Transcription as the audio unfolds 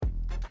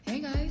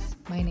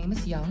My name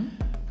is Young.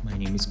 My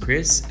name is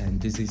Chris,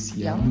 and this is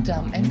Young,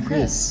 Dumb, and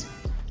Chris.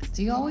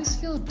 Do you always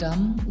feel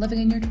dumb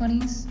living in your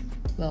 20s?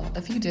 Well,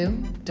 if you do,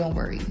 don't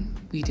worry.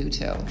 We do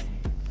too.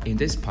 In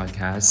this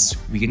podcast,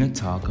 we're gonna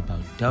talk about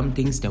dumb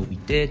things that we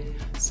did,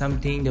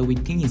 something that we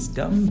think is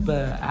dumb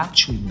but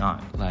actually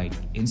not, like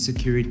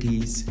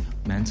insecurities,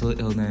 mental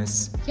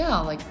illness. Yeah,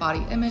 like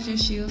body image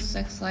issues,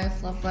 sex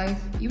life, love life,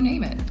 you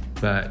name it.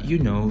 But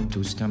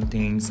those dumb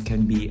things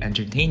can be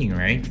entertaining,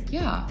 right?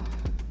 Yeah,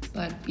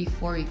 but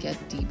before we get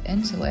deep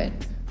into it,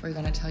 we're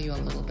gonna tell you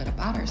a little bit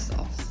about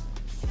ourselves.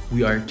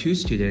 We are two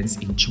students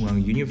in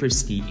Chungang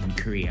University in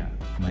Korea.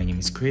 My name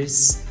is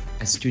Chris,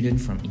 a student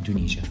from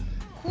Indonesia.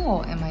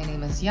 Cool, and my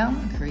name is Young,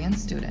 a Korean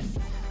student.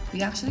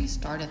 We actually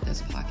started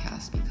this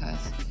podcast because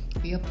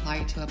we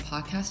applied to a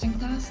podcasting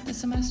class this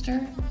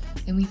semester,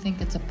 and we think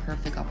it's a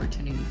perfect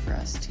opportunity for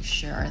us to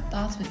share our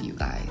thoughts with you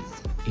guys.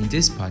 In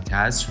this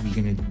podcast, we're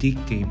gonna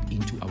dig deep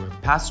into our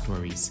past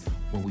stories,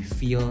 what we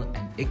feel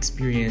and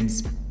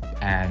experience,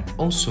 and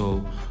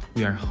also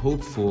we are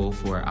hopeful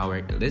for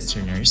our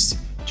listeners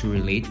to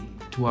relate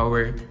to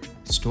our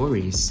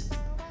stories.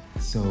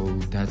 So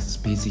that's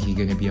basically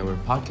gonna be our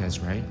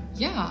podcast, right?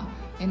 Yeah.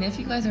 And if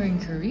you guys are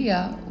in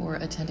Korea or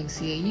attending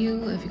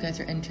CAU, if you guys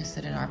are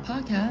interested in our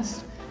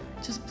podcast,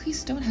 just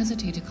please don't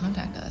hesitate to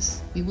contact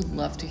us. We would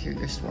love to hear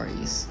your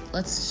stories.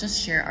 Let's just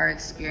share our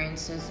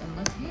experiences and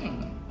let's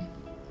hang.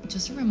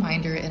 Just a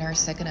reminder, in our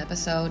second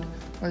episode,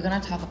 we're gonna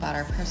talk about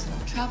our personal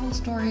travel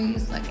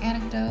stories, like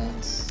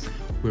anecdotes.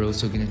 We're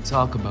also gonna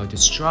talk about the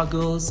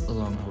struggles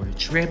along our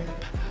trip,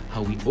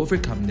 how we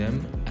overcome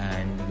them,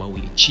 and what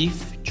we achieve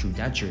through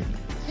that journey.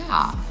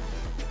 Yeah.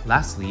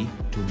 Lastly,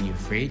 don't be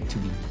afraid to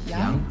be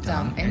Young,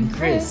 Dumb, and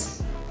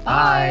Chris.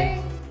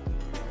 Bye!